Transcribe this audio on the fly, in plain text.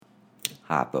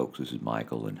Hi, folks. This is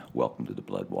Michael, and welcome to the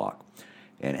Blood Walk.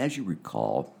 And as you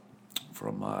recall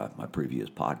from my previous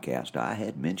podcast, I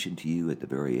had mentioned to you at the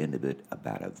very end of it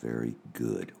about a very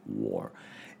good war.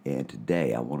 And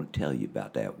today I want to tell you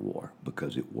about that war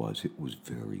because it was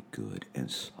very good,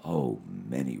 and so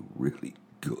many really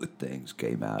good things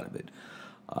came out of it.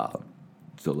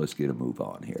 So let's get a move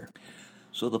on here.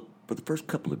 So for the first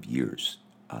couple of years,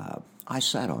 I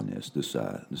sat on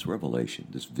this revelation,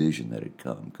 this vision that had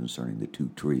come concerning the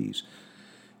two trees.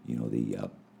 You know,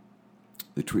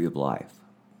 the tree of life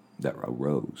that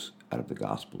arose out of the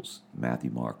Gospels,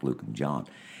 Matthew, Mark, Luke, and John,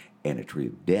 and a tree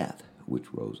of death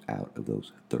which rose out of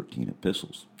those 13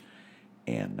 epistles.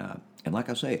 And like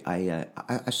I say, I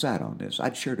sat on this.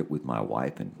 I'd shared it with my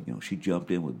wife, and she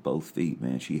jumped in with both feet.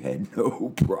 Man, she had no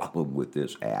problem with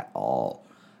this at all.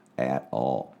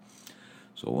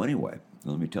 So anyway,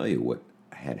 let me tell you what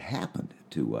had happened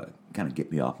to kind of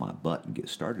get me off my butt and get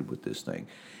started with this thing,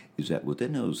 is that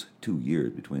within those 2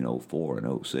 years, between 04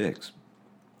 and 06,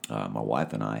 my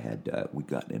wife and I had we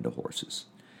gotten into horses,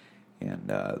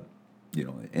 and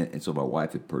so my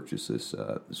wife had purchased this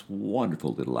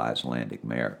wonderful little Icelandic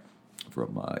mare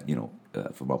from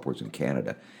upwards in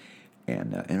Canada,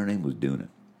 and her name was Duna,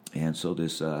 and so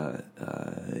this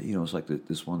it's like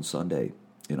this one Sunday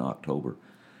in October,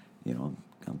 I'm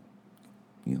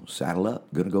saddle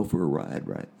up, gonna go for a ride,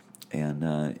 right? And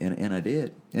I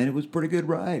did, and it was a pretty good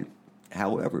ride.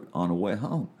 However, on the way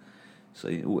home, so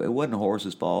it wasn't the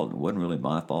horse's fault. It wasn't really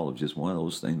my fault. It was just one of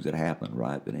those things that happened,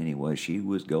 right? But anyway, she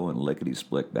was going lickety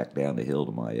split back down the hill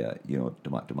to my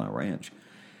to my ranch,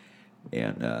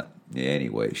 and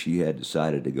anyway, she had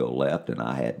decided to go left, and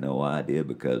I had no idea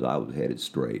because I was headed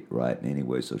straight, right? And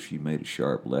anyway, so she made a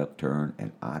sharp left turn,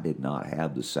 and I did not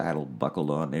have the saddle buckled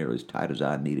on there as tight as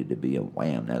I needed to be, and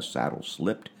wham, that saddle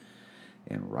slipped,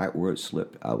 and right where it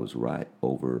slipped, I was right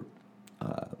over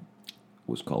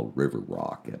what's called River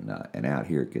Rock, and out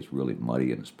here it gets really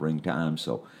muddy in the springtime,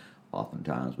 so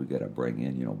oftentimes we got to bring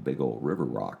in big old river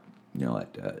rock.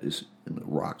 It's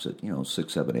rocks at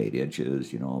 6, 7, 8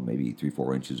 inches, maybe 3,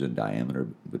 4 inches in diameter,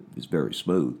 but it's very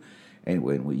smooth.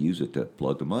 Anyway, and we use it to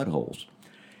plug the mud holes.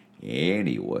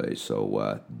 Anyway,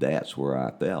 so that's where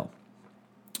I fell,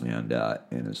 and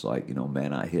it's like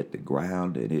man, I hit the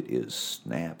ground, and it is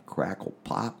snap, crackle,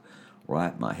 pop.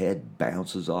 Right, my head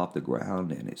bounces off the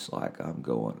ground, and it's like I'm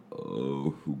going,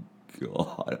 oh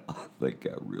God, I think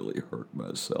I really hurt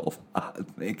myself. I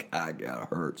think I got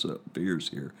hurt some fierce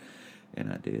here.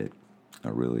 And I did. I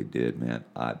really did, man.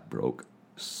 I broke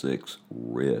 6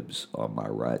 ribs on my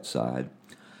right side.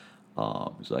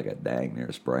 It's like a dang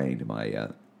near sprained my,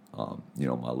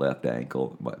 my left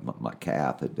ankle, my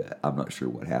calf. I'm not sure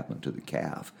what happened to the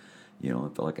calf. I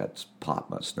felt like I'd popped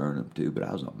my sternum too, but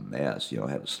I was a mess. I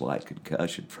had a slight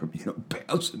concussion from,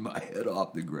 bouncing my head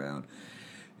off the ground.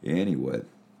 Anyway,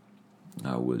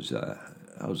 I was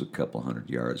a couple hundred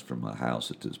yards from my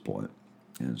house at this point,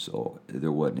 and so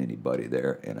there wasn't anybody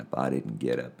there. And if I didn't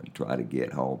get up and try to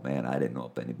get home, man, I didn't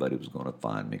know if anybody was going to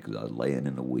find me because I was laying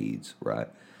in the weeds, right?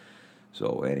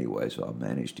 So anyway, so I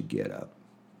managed to get up,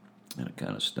 and I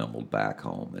kind of stumbled back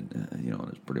home, and and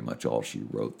it's pretty much all she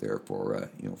wrote there for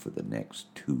for the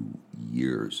next 2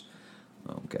 years.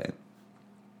 Okay.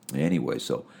 Anyway,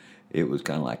 so it was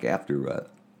kind of like after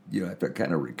after I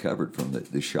kind of recovered from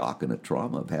the shock and the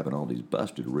trauma of having all these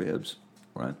busted ribs,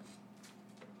 right?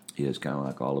 It's kind of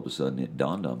like all of a sudden it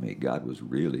dawned on me God was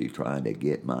really trying to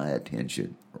get my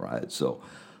attention, right? So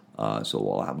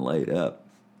while I'm laid up,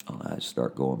 I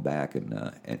start going back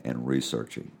and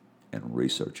researching and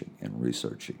researching and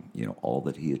researching, all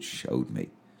that he had showed me,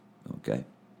 okay?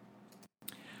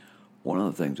 One of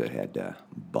the things that had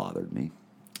bothered me,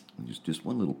 just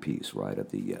one little piece, right,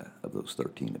 of those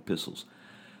 13 epistles,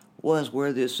 was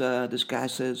where this guy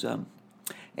says,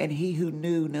 and he who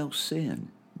knew no sin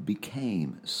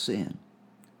became sin.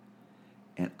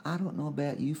 And I don't know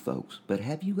about you folks, but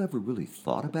have you ever really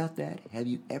thought about that? Have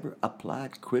you ever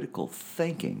applied critical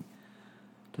thinking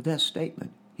to that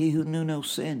statement? He who knew no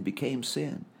sin became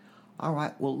sin. All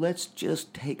right, well, let's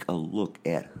just take a look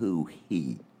at who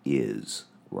he is,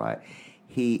 right?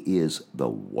 He is the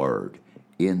Word.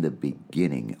 In the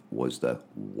beginning was the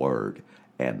Word,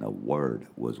 and the Word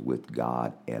was with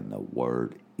God, and the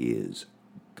Word is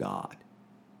God.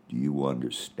 Do you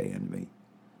understand me?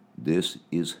 This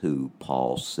is who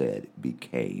Paul said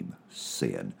became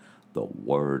sin, the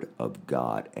Word of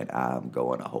God. And I'm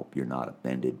going, I hope you're not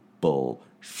offended.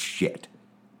 Bullshit.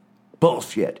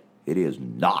 Bullshit. It is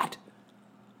not.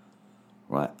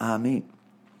 Right? I mean,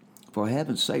 for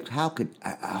heaven's sakes, how could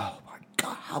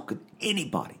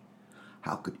anybody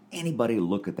How could anybody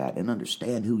look at that and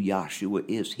understand who Yahshua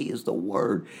is? He is the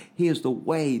Word. He is the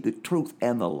way, the truth,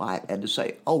 and the life. And to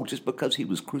say, oh, just because he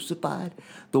was crucified,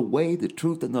 the way, the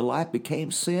truth, and the life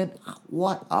became sin?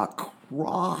 What a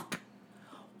crock.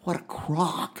 What a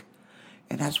crock.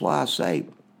 And that's why I say,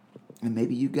 and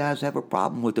maybe you guys have a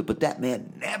problem with it, but that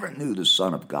man never knew the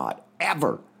Son of God,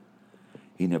 ever.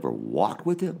 He never walked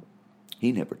with him.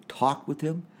 He never talked with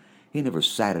him. He never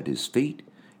sat at his feet.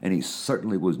 And he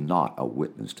certainly was not a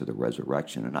witness to the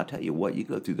resurrection. And I tell you what, you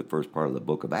go through the first part of the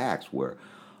book of Acts where,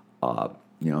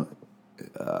 they're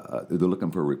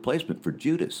looking for a replacement for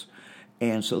Judas.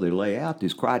 And so they lay out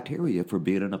this criteria for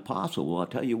being an apostle. Well, I'll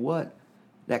tell you what,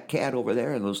 that cat over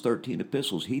there in those 13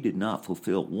 epistles, he did not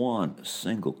fulfill one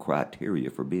single criteria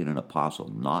for being an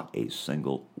apostle, not a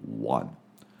single one.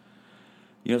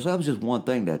 So that was just one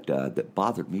thing that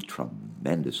bothered me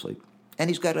tremendously. And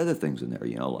he's got other things in there,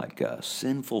 like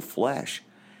sinful flesh.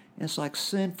 And it's like,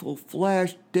 sinful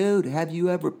flesh? Dude, have you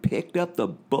ever picked up the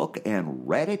book and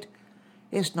read it?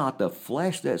 It's not the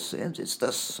flesh that sins, it's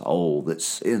the soul that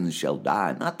sins shall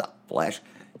die, not the flesh.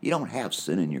 You don't have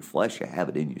sin in your flesh, you have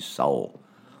it in your soul,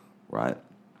 right?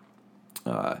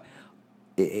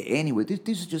 Anyway,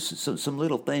 these are just some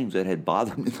little things that had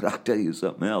bothered me, but I'll tell you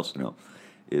something else,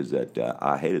 is that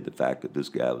I hated the fact that this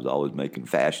guy was always making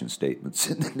fashion statements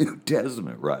in the New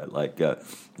Testament, right? Like,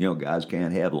 guys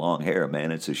can't have long hair,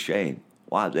 man. It's a shame.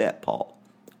 Why is that, Paul?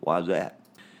 Why is that?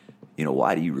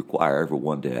 Why do you require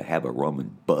everyone to have a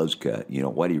Roman buzz cut?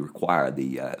 Why do you require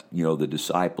the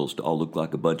disciples to all look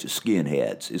like a bunch of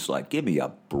skinheads? It's like, give me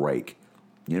a break.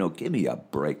 Give me a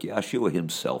break. Yahshua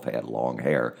himself had long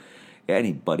hair.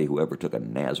 Anybody who ever took a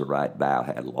Nazarite vow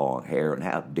had long hair, and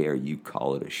how dare you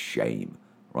call it a shame?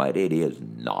 Right? It is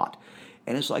not.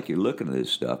 And it's like you're looking at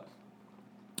this stuff,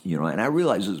 and I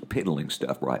realize this is piddling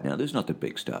stuff right now. There's not the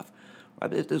big stuff.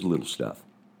 Right? There's little stuff.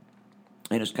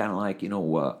 And it's kind of like,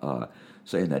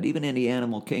 saying that even in the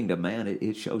animal kingdom, man,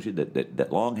 it shows you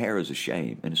that long hair is a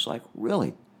shame. And it's like,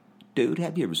 really? Dude,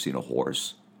 have you ever seen a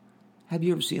horse? Have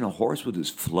you ever seen a horse with his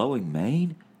flowing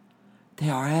mane? They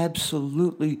are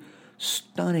absolutely,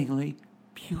 stunningly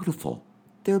beautiful.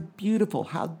 They're beautiful.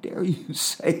 How dare you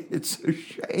say it's a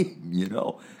shame,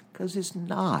 Because it's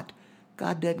not.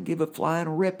 God doesn't give a flying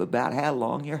rip about how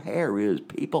long your hair is,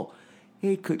 people.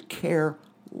 He could care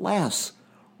less,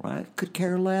 right? Could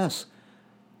care less.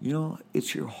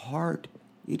 It's your heart.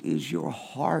 It is your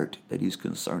heart that he's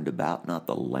concerned about, not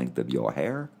the length of your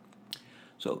hair.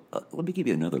 So let me give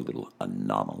you another little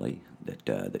anomaly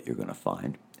that you're going to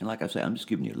find. And like I say, I'm just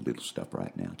giving you little stuff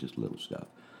right now, just little stuff.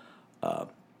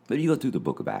 But you go through the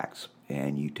book of Acts,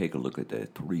 and you take a look at the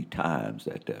 3 times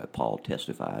that Paul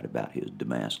testified about his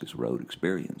Damascus Road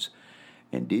experience.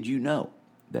 And did you know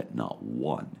that not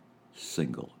one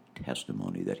single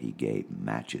testimony that he gave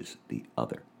matches the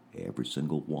other? Every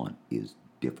single one is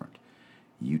different.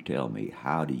 You tell me,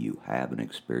 how do you have an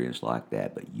experience like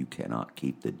that, but you cannot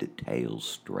keep the details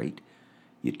straight?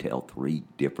 You tell 3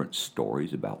 different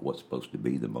stories about what's supposed to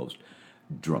be the most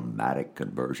dramatic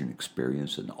conversion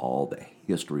experience in all the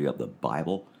history of the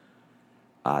Bible.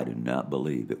 I do not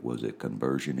believe it was a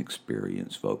conversion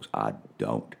experience, folks. I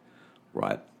don't.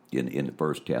 Right? In the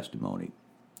first testimony,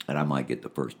 and I might get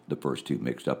the first 2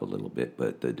 mixed up a little bit,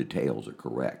 but the details are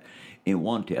correct. In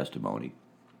one testimony,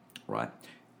 right,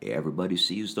 everybody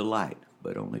sees the light,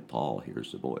 but only Paul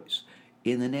hears the voice.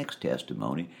 In the next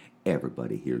testimony,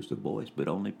 everybody hears the voice, but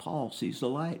only Paul sees the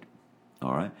light.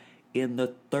 All right? In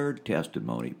the third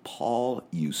testimony, Paul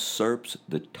usurps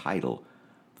the title,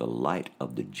 the light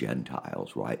of the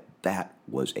Gentiles, right? That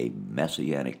was a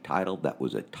messianic title. That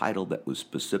was a title that was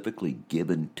specifically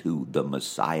given to the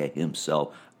Messiah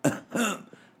himself,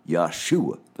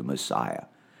 Yahshua, the Messiah.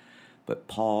 But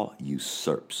Paul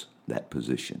usurps that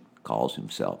position, calls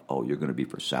himself, oh, you're going to be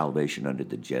for salvation unto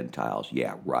the Gentiles.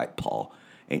 Yeah, right, Paul.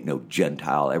 Ain't no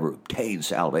Gentile ever obtained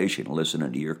salvation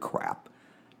listening to your crap.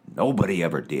 Nobody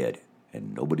ever did,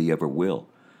 and nobody ever will,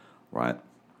 right?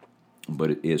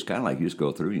 But it's kind of like you just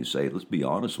go through and you say, let's be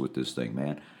honest with this thing,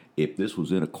 man. If this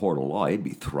was in a court of law, it'd be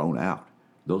thrown out.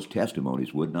 Those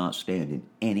testimonies would not stand in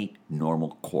any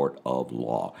normal court of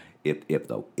law if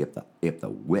the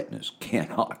witness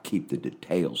cannot keep the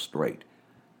details straight.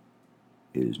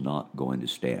 It is not going to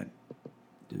stand.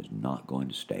 It is not going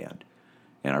to stand.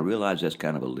 And I realize that's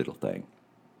kind of a little thing.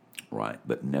 Right,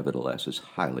 but nevertheless, it's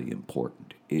highly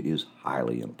important. It is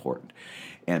highly important.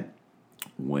 And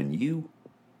when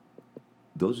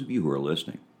those of you who are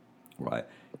listening, right,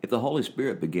 if the Holy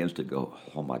Spirit begins to go,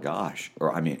 oh my gosh,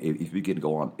 or if you begin to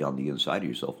go on the inside of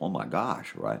yourself, oh my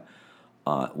gosh, right,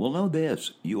 Well, know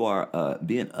this: you are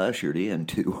being ushered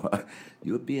into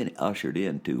you're being ushered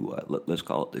into let's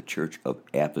call it the Church of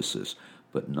Ephesus,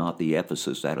 but not the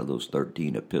Ephesus out of those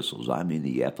 13 epistles. I mean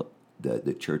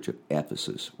the Church of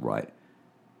Ephesus, right?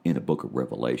 In the book of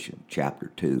Revelation,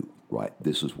 chapter 2, right?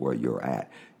 This is where you're at.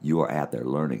 You are out there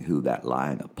learning who that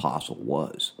lying apostle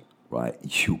was, right?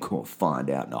 You're going to find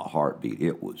out in a heartbeat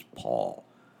it was Paul,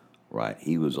 right?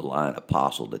 He was a lying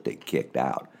apostle that they kicked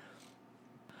out.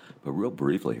 But real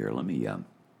briefly here, let me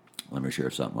share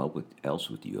something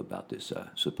else with you about this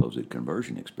supposed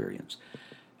conversion experience.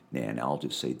 And I'll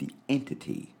just say the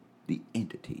entity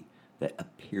that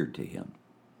appeared to him.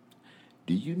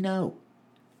 Do you know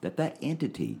that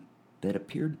entity that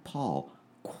appeared to Paul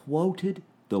quoted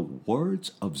the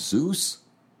words of Zeus?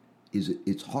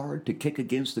 It's hard to kick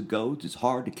against the goads. It's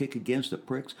hard to kick against the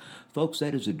pricks. Folks,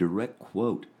 that is a direct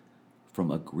quote from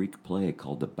a Greek play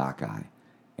called the Bacchae.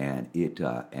 And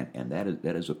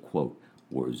that is a quote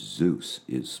where Zeus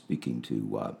is speaking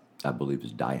to, I believe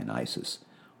it's Dionysus,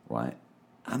 right?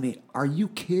 I mean, are you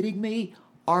kidding me?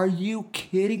 Are you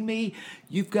kidding me?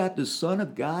 You've got the Son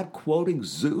of God quoting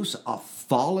Zeus, a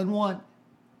fallen one?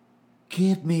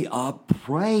 Give me a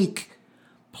break.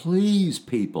 Please,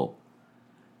 people.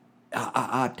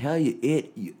 I tell you,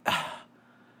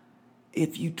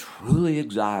 if you truly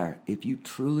desire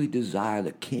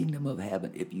the kingdom of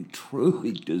heaven, if you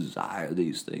truly desire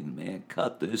these things, man,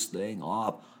 cut this thing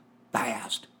off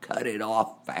fast. Cut it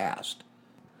off fast.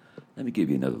 Let me give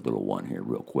you another little one here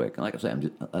real quick. And like I say, I'm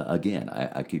just, again,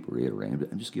 I keep reiterating,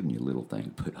 but I'm just giving you little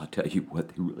things, but I'll tell you what,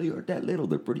 they really aren't that little.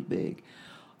 They're pretty big.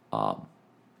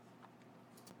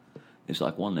 It's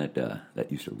like one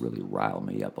that used to really rile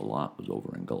me up a lot was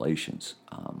over in Galatians,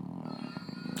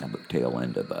 at the tail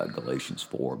end of Galatians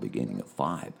 4, beginning of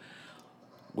 5,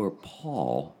 where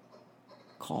Paul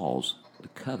calls the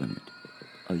covenant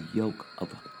a yoke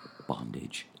of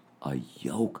bondage. A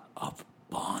yoke of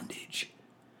bondage.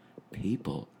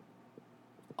 People,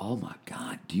 oh my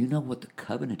God, do you know what the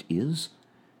covenant is?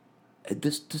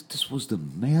 This was the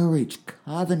marriage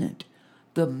covenant.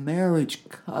 The marriage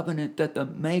covenant that the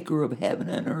maker of heaven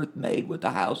and earth made with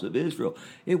the house of Israel.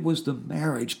 It was the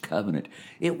marriage covenant.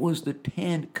 It was the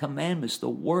 10 commandments. The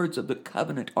words of the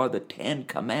covenant are the 10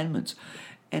 commandments.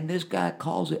 And this guy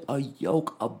calls it a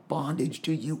yoke of bondage.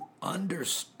 Do you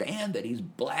understand that he's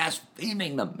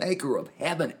blaspheming the maker of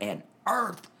heaven and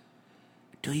earth?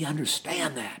 Do you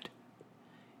understand that?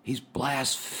 He's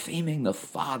blaspheming the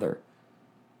Father.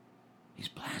 He's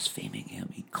blaspheming him.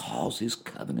 He calls his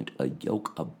covenant a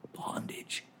yoke of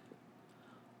bondage.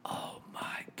 Oh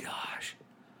my gosh.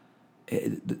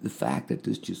 The fact that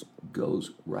this just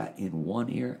goes right in one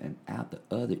ear and out the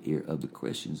other ear of the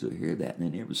Christians who hear that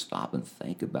and they never stop and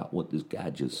think about what this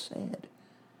guy just said.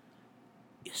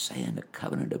 He's saying the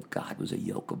covenant of God was a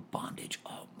yoke of bondage.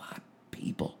 Oh my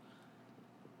people.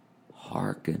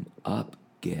 Hearken up,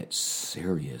 get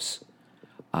serious.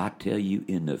 I tell you,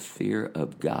 in the fear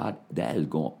of God, that is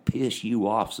going to piss you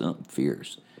off something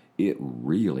fierce. It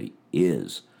really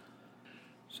is.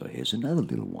 So here's another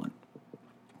little one.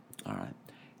 All right.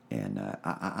 And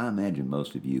I imagine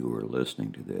most of you who are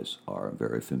listening to this are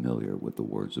very familiar with the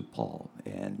words of Paul,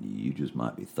 and you just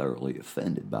might be thoroughly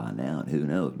offended by now. And who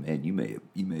knows, man, you may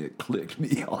have clicked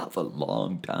me off a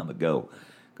long time ago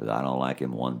because I don't like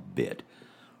him one bit.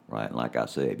 Right, and like I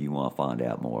said, if you want to find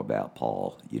out more about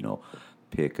Paul,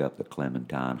 pick up the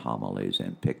Clementine homilies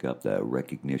and pick up the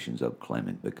recognitions of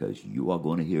Clement, because you are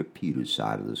going to hear Peter's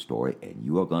side of the story, and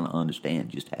you are going to understand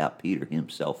just how Peter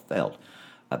himself felt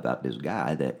about this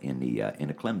guy that in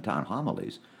the Clementine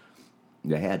homilies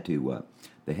they had to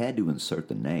insert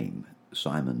the name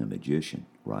Simon the magician,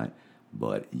 right?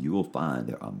 But you will find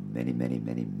there are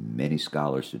many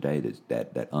scholars today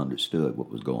that understood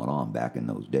what was going on back in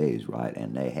those days, right?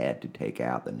 And they had to take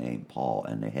out the name Paul,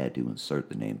 and they had to insert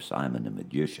the name Simon the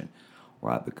magician,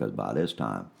 right? Because by this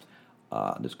time,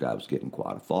 this guy was getting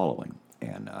quite a following,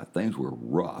 and things were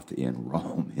rough in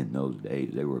Rome in those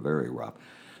days. They were very rough,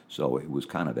 so it was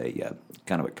kind of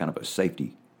a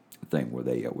safety thing where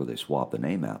they swapped the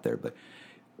name out there, but.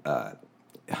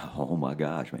 Oh my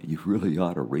gosh, man! You really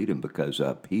ought to read him, because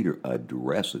Peter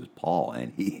addresses Paul,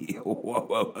 and he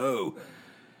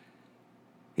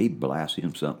he blasts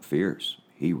him something fierce.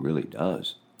 He really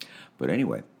does. But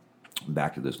anyway,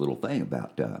 back to this little thing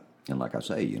about, and like I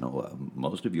say,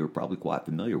 most of you are probably quite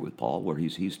familiar with Paul, where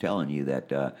he's telling you that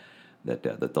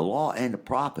the law and the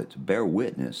prophets bear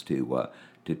witness to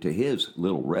his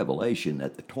little revelation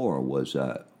that the Torah was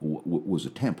a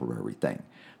temporary thing,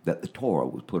 that the Torah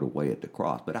was put away at the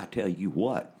cross. But I tell you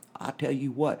what,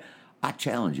 I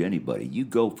challenge anybody. You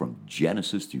go from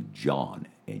Genesis through John,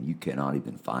 and you cannot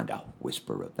even find a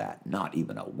whisper of that. Not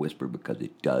even a whisper, because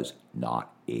it does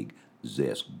not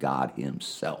exist. God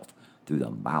himself, through the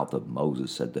mouth of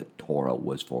Moses, said that Torah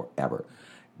was forever.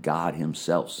 God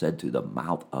himself said through the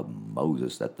mouth of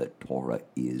Moses that the Torah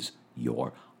is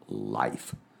your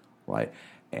life, right?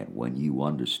 And when you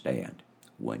understand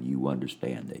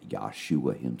that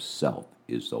Yahshua himself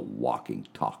is the walking,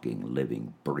 talking,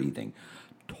 living, breathing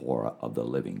Torah of the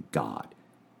living God,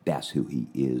 that's who he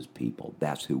is, people.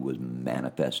 That's who was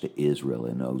manifest to Israel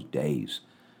in those days.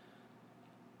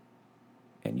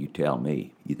 And you tell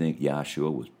me, you think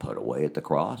Yahshua was put away at the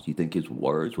cross? You think his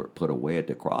words were put away at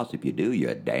the cross? If you do,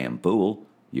 you're a damn fool.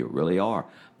 You really are.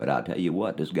 But I'll tell you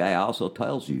what, this guy also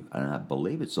tells you, and I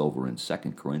believe it's over in 2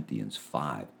 Corinthians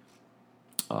 5,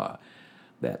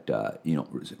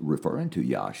 referring to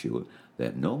Yahshua,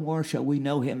 that no more shall we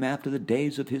know him after the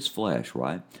days of his flesh,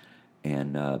 right?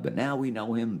 And but now we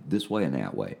know him this way and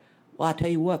that way. Well, I tell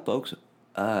you what, folks,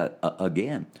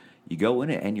 again, you go in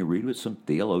it and you read what some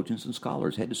theologians and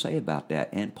scholars had to say about that,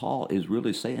 and Paul is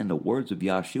really saying the words of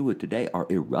Yahshua today are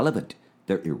irrelevant.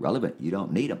 They're irrelevant. You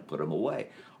don't need them. Put them away,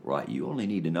 right? You only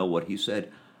need to know what he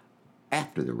said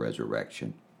after the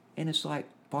resurrection. And it's like,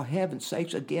 for heaven's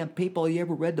sakes, again, people, you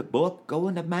ever read the book? Go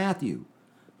into Matthew.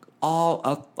 All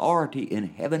authority in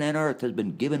heaven and earth has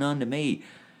been given unto me.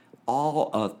 All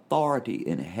authority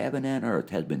in heaven and earth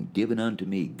has been given unto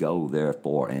me. Go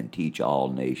therefore and teach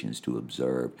all nations to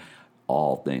observe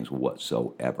all things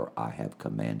whatsoever I have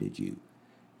commanded you.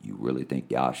 You really think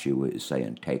Yahshua is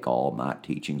saying, take all my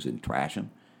teachings and trash them?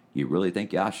 You really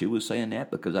think Yahshua is saying that?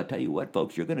 Because I tell you what,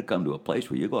 folks, you're going to come to a place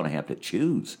where you're going to have to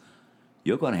choose.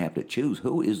 You're going to have to choose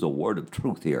who is the word of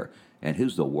truth here and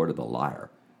who's the word of the liar.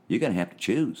 You're going to have to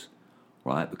choose,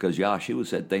 right? Because Yahshua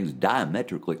said things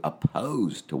diametrically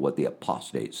opposed to what the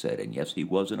apostate said. And yes, he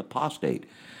was an apostate.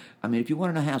 I mean, if you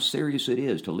want to know how serious it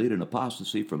is to lead an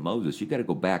apostasy from Moses, you got to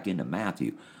go back into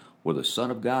Matthew, where the Son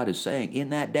of God is saying,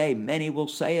 in that day many will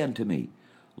say unto me,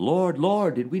 Lord,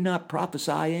 Lord, did we not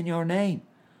prophesy in your name?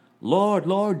 Lord,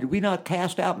 Lord, did we not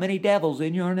cast out many devils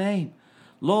in your name?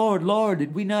 Lord, Lord,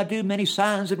 did we not do many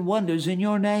signs and wonders in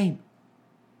your name?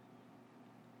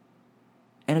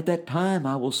 And at that time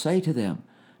I will say to them,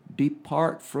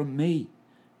 depart from me,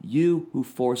 you who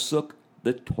forsook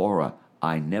the Torah.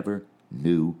 I never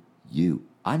knew you.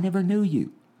 I never knew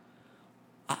you.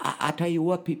 I tell you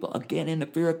what, people, again, in the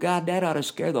fear of God, that ought to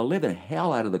scare the living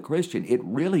hell out of the Christian. It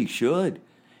really should.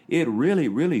 It really,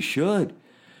 really should.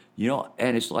 You know,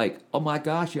 and it's like, oh my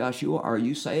gosh, Yahshua, are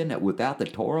you saying that without the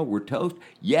Torah we're toast?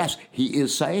 Yes, he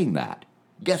is saying that.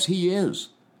 Yes, he is.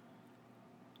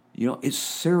 You know, it's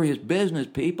serious business,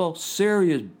 people.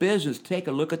 Serious business. Take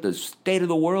a look at the state of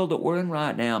the world that we're in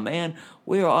right now, man.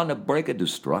 We are on the brink of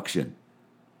destruction.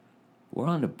 We're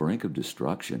on the brink of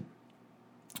destruction.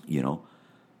 You know,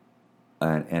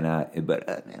 but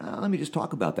let me just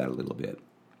talk about that a little bit.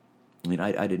 I mean,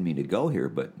 I didn't mean to go here,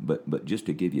 but just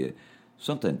to give you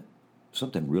something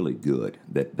really good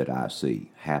that I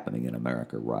see happening in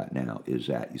America right now is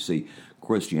that, you see,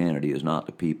 Christianity is not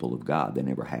the people of God. They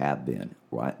never have been,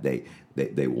 right?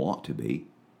 They want to be.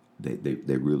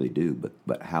 They really do.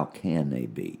 But how can they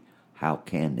be? How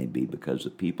can they be? Because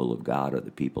the people of God are the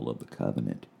people of the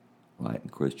covenant, right?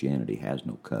 And Christianity has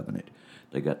no covenant.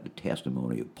 They got the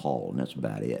testimony of Paul, and that's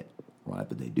about it, right?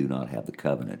 But they do not have the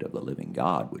covenant of the living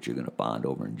God, which you're going to find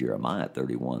over in Jeremiah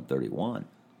 31:31.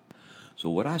 So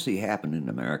what I see happening in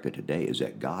America today is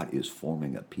that God is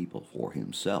forming a people for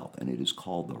himself, and it is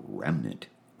called the remnant,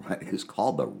 right? It is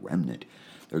called the remnant.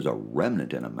 There's a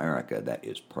remnant in America that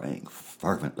is praying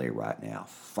fervently right now,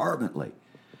 fervently.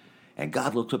 And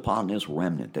God looks upon this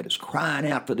remnant that is crying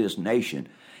out for this nation,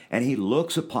 and he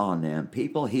looks upon them,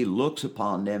 people, he looks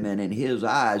upon them, and in his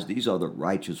eyes, these are the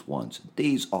righteous ones.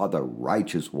 These are the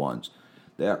righteous ones.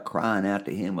 They're crying out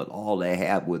to him with all they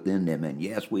have within them. And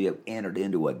yes, we have entered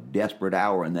into a desperate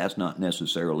hour, and that's not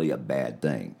necessarily a bad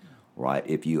thing, right?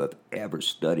 If you have ever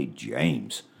studied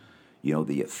James, you know,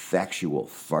 the effectual,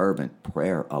 fervent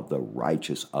prayer of the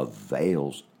righteous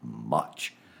avails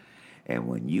much. And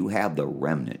when you have the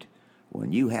remnant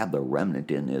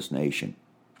in this nation,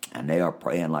 and they are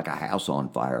praying like a house on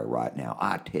fire right now,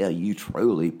 I tell you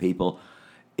truly, people,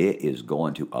 it is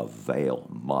going to avail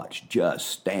much. Just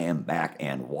stand back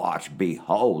and watch.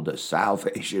 Behold the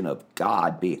salvation of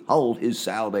God. Behold his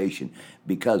salvation,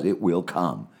 because it will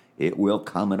come. It will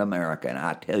come in America, and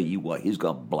I tell you what, he's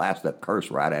going to blast the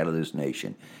curse right out of this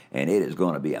nation, and it is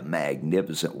going to be a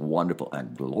magnificent, wonderful,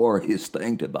 and glorious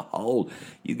thing to behold.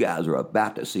 You guys are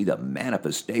about to see the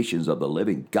manifestations of the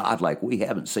living God like we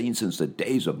haven't seen since the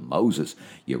days of Moses.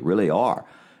 You really are.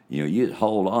 You just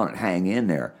hold on and hang in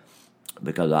there,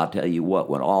 because I'll tell you what,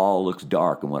 when all looks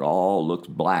dark and when all looks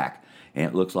black, and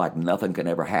it looks like nothing can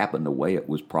ever happen the way it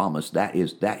was promised, that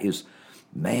is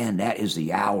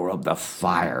the hour of the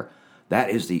fire. That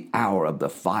is the hour of the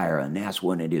fire, and that's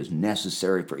when it is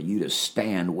necessary for you to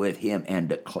stand with him and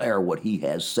declare what he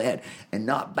has said and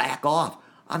not back off.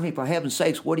 I mean, for heaven's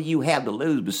sakes, what do you have to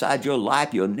lose besides your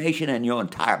life, your nation, and your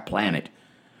entire planet?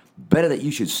 Better that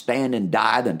you should stand and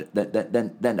die than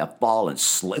to fall and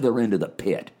slither into the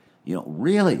pit.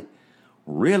 Really,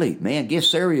 man, get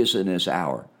serious in this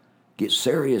hour. Get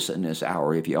serious in this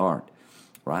hour if you aren't.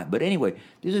 Right? But anyway,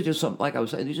 these are just some, like I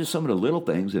was saying, these are some of the little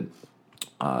things that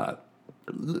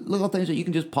you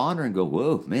can just ponder and go,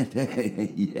 whoa, man,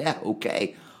 yeah,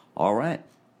 okay, all right.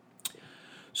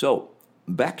 So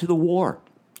back to the war.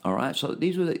 All right, so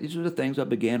these are the things I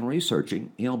began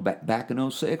researching, back in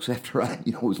 2006 after I,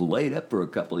 was laid up for a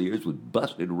couple of years with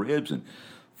busted ribs and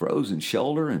frozen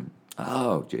shoulder, and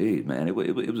oh, geez, man, it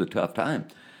was a tough time.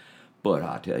 But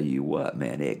I tell you what,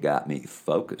 man, it got me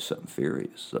focused, something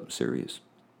serious.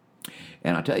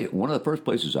 And I tell you, one of the first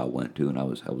places I went to, and I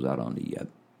was out on the,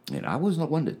 and I wasn't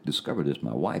the one that discovered this.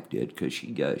 My wife did, because she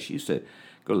used to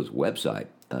go to this website.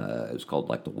 It's called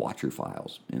like the Watcher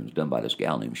Files, and it was done by this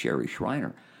gal named Sherry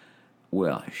Shriner.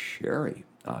 Well, Sherry,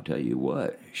 I'll tell you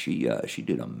what, she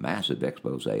did a massive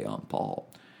expose on Paul,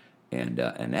 and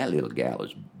that little gal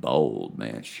is bold,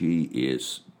 man. She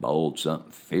is bold,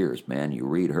 something fierce, man. You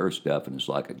read her stuff, and it's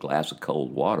like a glass of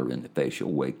cold water in the face.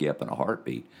 She'll wake you up in a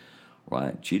heartbeat.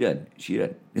 Right? She doesn't, she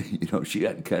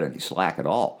doesn't cut any slack at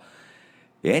all.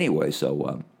 Anyway,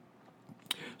 so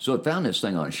I found this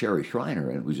thing on Sherry Shriner,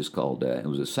 and it was just called, it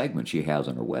was a segment she has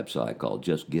on her website called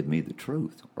 "Just Give Me the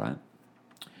Truth," right?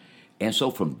 And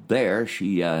so from there,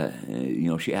 she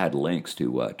had links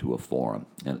to a forum,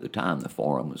 and at the time the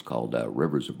forum was called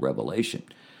Rivers of Revelation.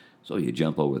 So you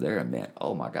jump over there, and man,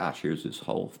 oh my gosh, here's this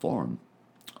whole forum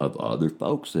of other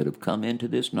folks that have come into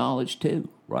this knowledge too,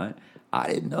 right? I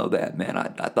didn't know that, man. I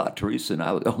thought Teresa and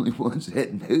I were the only ones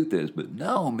that knew this, but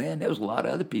no, man, there was a lot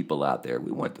of other people out there.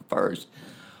 We weren't the first,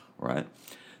 right?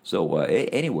 So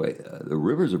anyway, the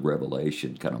Rivers of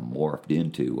Revelation kind of morphed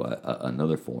into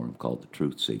another forum called the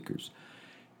Truth Seekers.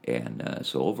 And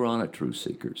so over on the Truth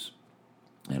Seekers,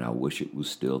 and I wish it was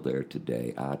still there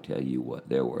today, I tell you what,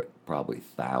 there were probably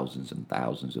thousands and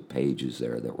thousands of pages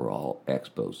there that were all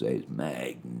exposés,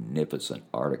 magnificent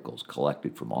articles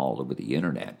collected from all over the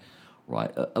internet,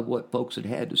 right, of what folks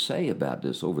had to say about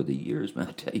this over the years. Man,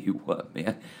 I tell you what,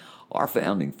 man, our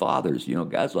founding fathers,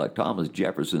 guys like Thomas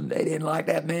Jefferson, they didn't like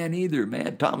that man either,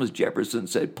 man. Thomas Jefferson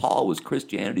said Paul was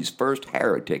Christianity's first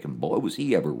heretic, and boy, was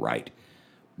he ever right.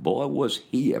 Boy, was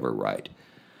he ever right.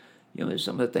 There's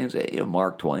some of the things that,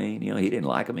 Mark Twain, he didn't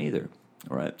like him either,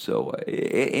 right? So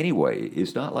anyway,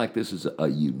 it's not like this is a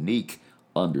unique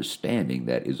understanding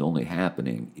that is only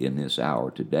happening in this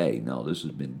hour today. No, this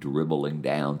has been dribbling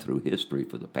down through history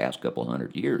for the past couple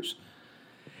hundred years.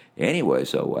 Anyway,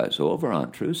 so over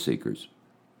on Truth Seekers,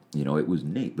 it was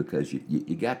neat because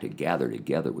you got to gather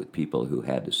together with people who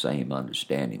had the same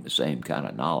understanding, the same kind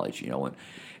of knowledge,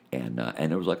 and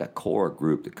there was like a core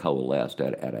group that coalesced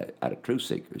at a Truth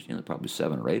Seekers, probably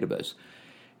 7 or 8 of us,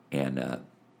 and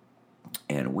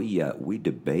we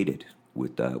debated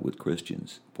with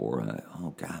Christians for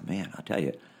oh God, man, I tell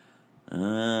you,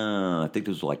 I think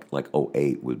this was like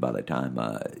 '08 was by the time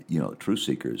Truth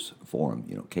Seekers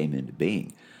Forum came into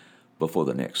being. But for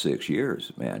the next 6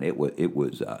 years, man, it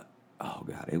was oh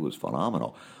God, it was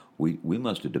phenomenal. We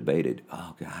must have debated,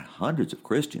 oh God, hundreds of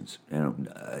Christians, and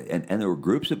there were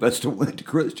groups of us that went to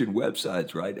Christian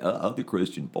websites, right, other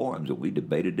Christian forums, and we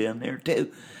debated down there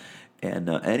too, and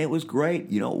it was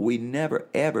great. We never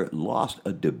ever lost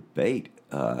a debate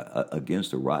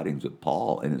against the writings of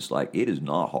Paul, and it's like, it is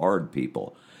not hard,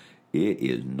 people. It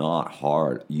is not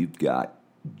hard. You've got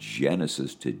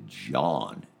Genesis to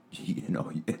John.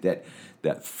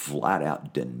 That flat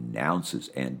out denounces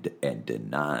and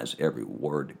denies every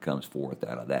word that comes forth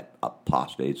out of that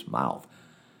apostate's mouth.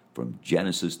 From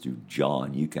Genesis through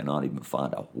John, you cannot even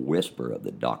find a whisper of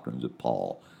the doctrines of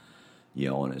Paul.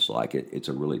 And it's like it's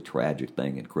a really tragic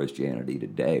thing in Christianity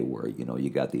today, where you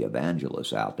got the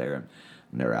evangelists out there, and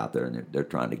they're out there and they're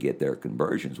trying to get their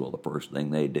conversions. Well, the first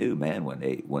thing they do, man, when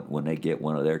they get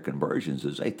one of their conversions,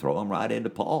 is they throw them right into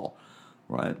Paul,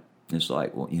 right? It's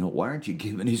like, well, why aren't you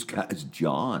giving these guys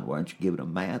John? Why aren't you giving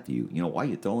them Matthew? Why are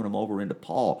you throwing them over into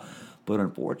Paul? But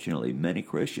unfortunately, many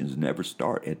Christians never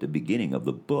start at the beginning of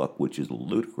the book, which is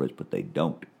ludicrous, but they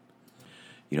don't.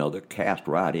 They're cast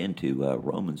right into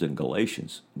Romans and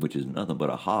Galatians, which is nothing but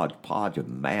a hodgepodge of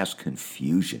mass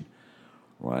confusion,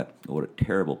 right? What a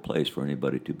terrible place for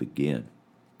anybody to begin.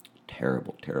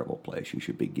 Terrible, terrible place. You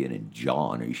should begin in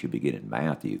John, or you should begin in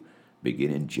Matthew.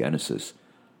 Begin in Genesis,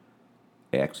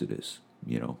 Exodus,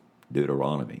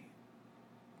 Deuteronomy,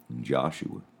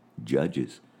 Joshua,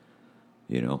 Judges,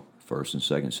 1st and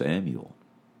 2nd Samuel,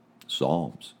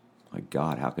 Psalms. My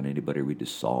God, how can anybody read the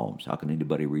Psalms? How can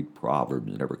anybody read Proverbs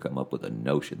and ever come up with a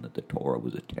notion that the Torah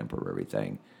was a temporary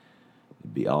thing?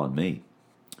 Beyond me.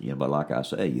 But like I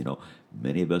say,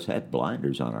 many of us had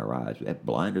blinders on our eyes. We had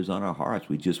blinders on our hearts.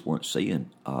 We just weren't seeing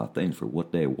things for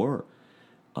what they were.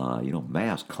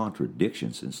 Mass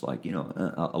contradictions. It's like,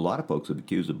 a lot of folks have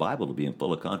accused the Bible of being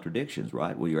full of contradictions,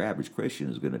 right? Well, your average Christian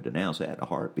is going to denounce that in a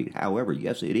heartbeat. However,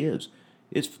 yes, it is.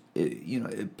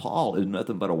 Paul is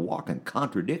nothing but a walking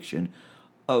contradiction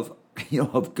of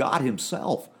God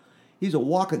himself. He's a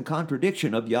walking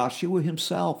contradiction of Yahshua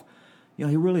himself. He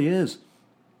really is.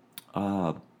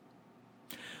 So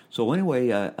anyway,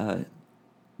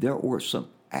 there were some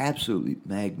absolutely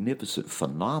magnificent,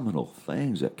 phenomenal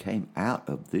things that came out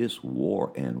of this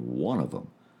war, and one of them,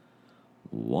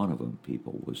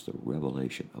 people, was the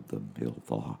revelation of the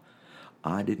Milphah.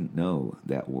 I didn't know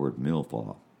that word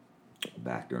Milphah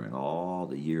back during all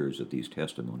the years of these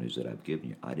testimonies that I've given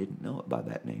you. I didn't know it by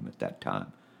that name at that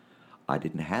time. I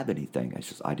didn't have anything.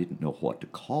 I didn't know what to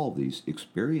call these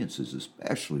experiences,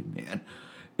 especially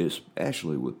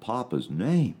with Papa's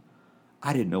name.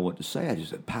 I didn't know what to say. I just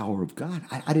said, power of God.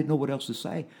 I didn't know what else to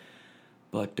say.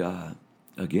 But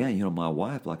again, my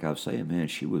wife, like I was saying, man,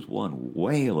 she was one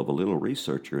whale of a little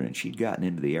researcher, and she'd gotten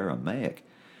into the Aramaic,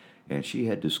 and she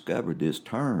had discovered this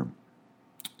term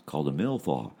called the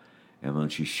Milphah. And when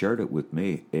she shared it with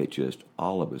me, it just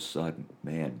all of a sudden,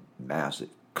 man, massive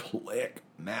click,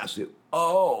 massive,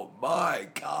 oh my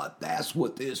God, that's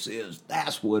what this is.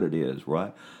 That's what it is,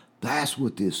 right? That's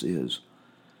what this is.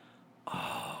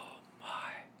 Oh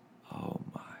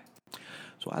my.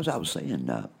 So as I was saying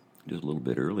just a little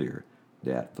bit earlier,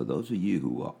 that for those of you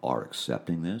who are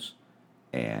accepting this,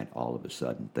 and all of a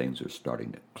sudden things are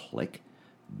starting to click,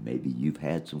 maybe you've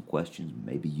had some questions,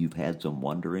 maybe you've had some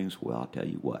wonderings, well, I'll tell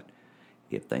you what.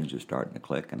 If things are starting to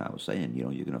click, and I was saying,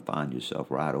 you're going to find yourself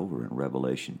right over in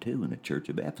Revelation 2 in the church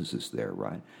of Ephesus there,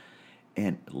 right?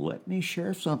 And let me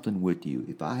share something with you.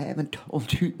 If I haven't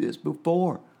told you this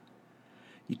before,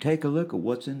 you take a look at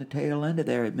what's in the tail end of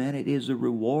there. Man, it is a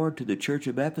reward to the church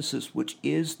of Ephesus, which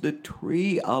is the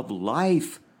tree of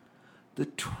life. The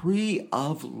tree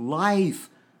of life.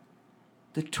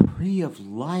 The tree of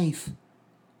life.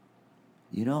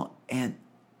 And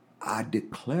I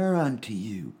declare unto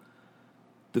you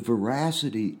the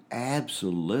veracity,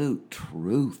 absolute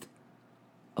truth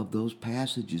of those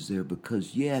passages there,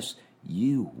 because yes,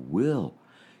 you will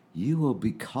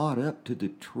be caught up to the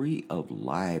tree of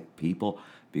life, people,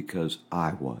 because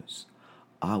I was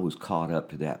caught up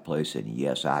to that place, and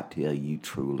yes, I tell you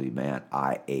truly, man,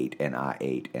 I ate and I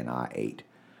ate and I ate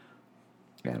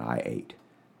and I ate,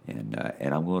 and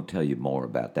I'm going to tell you more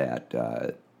about that,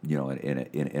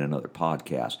 in another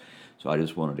podcast. So I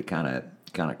just wanted to kind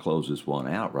of close this one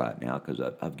out right now, because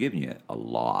I've given you a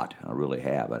lot. I really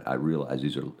have. I realize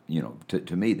these are,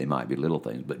 to me they might be little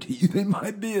things, but to you they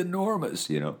might be enormous,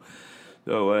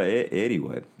 So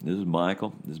anyway, this is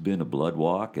Michael. This has been a Blood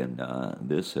Walk, and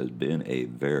this has been a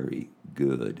very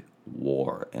good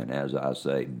war. And as I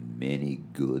say, many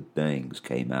good things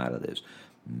came out of this.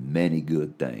 Many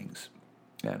good things.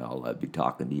 And I'll be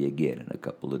talking to you again in a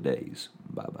couple of days.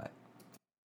 Bye-bye.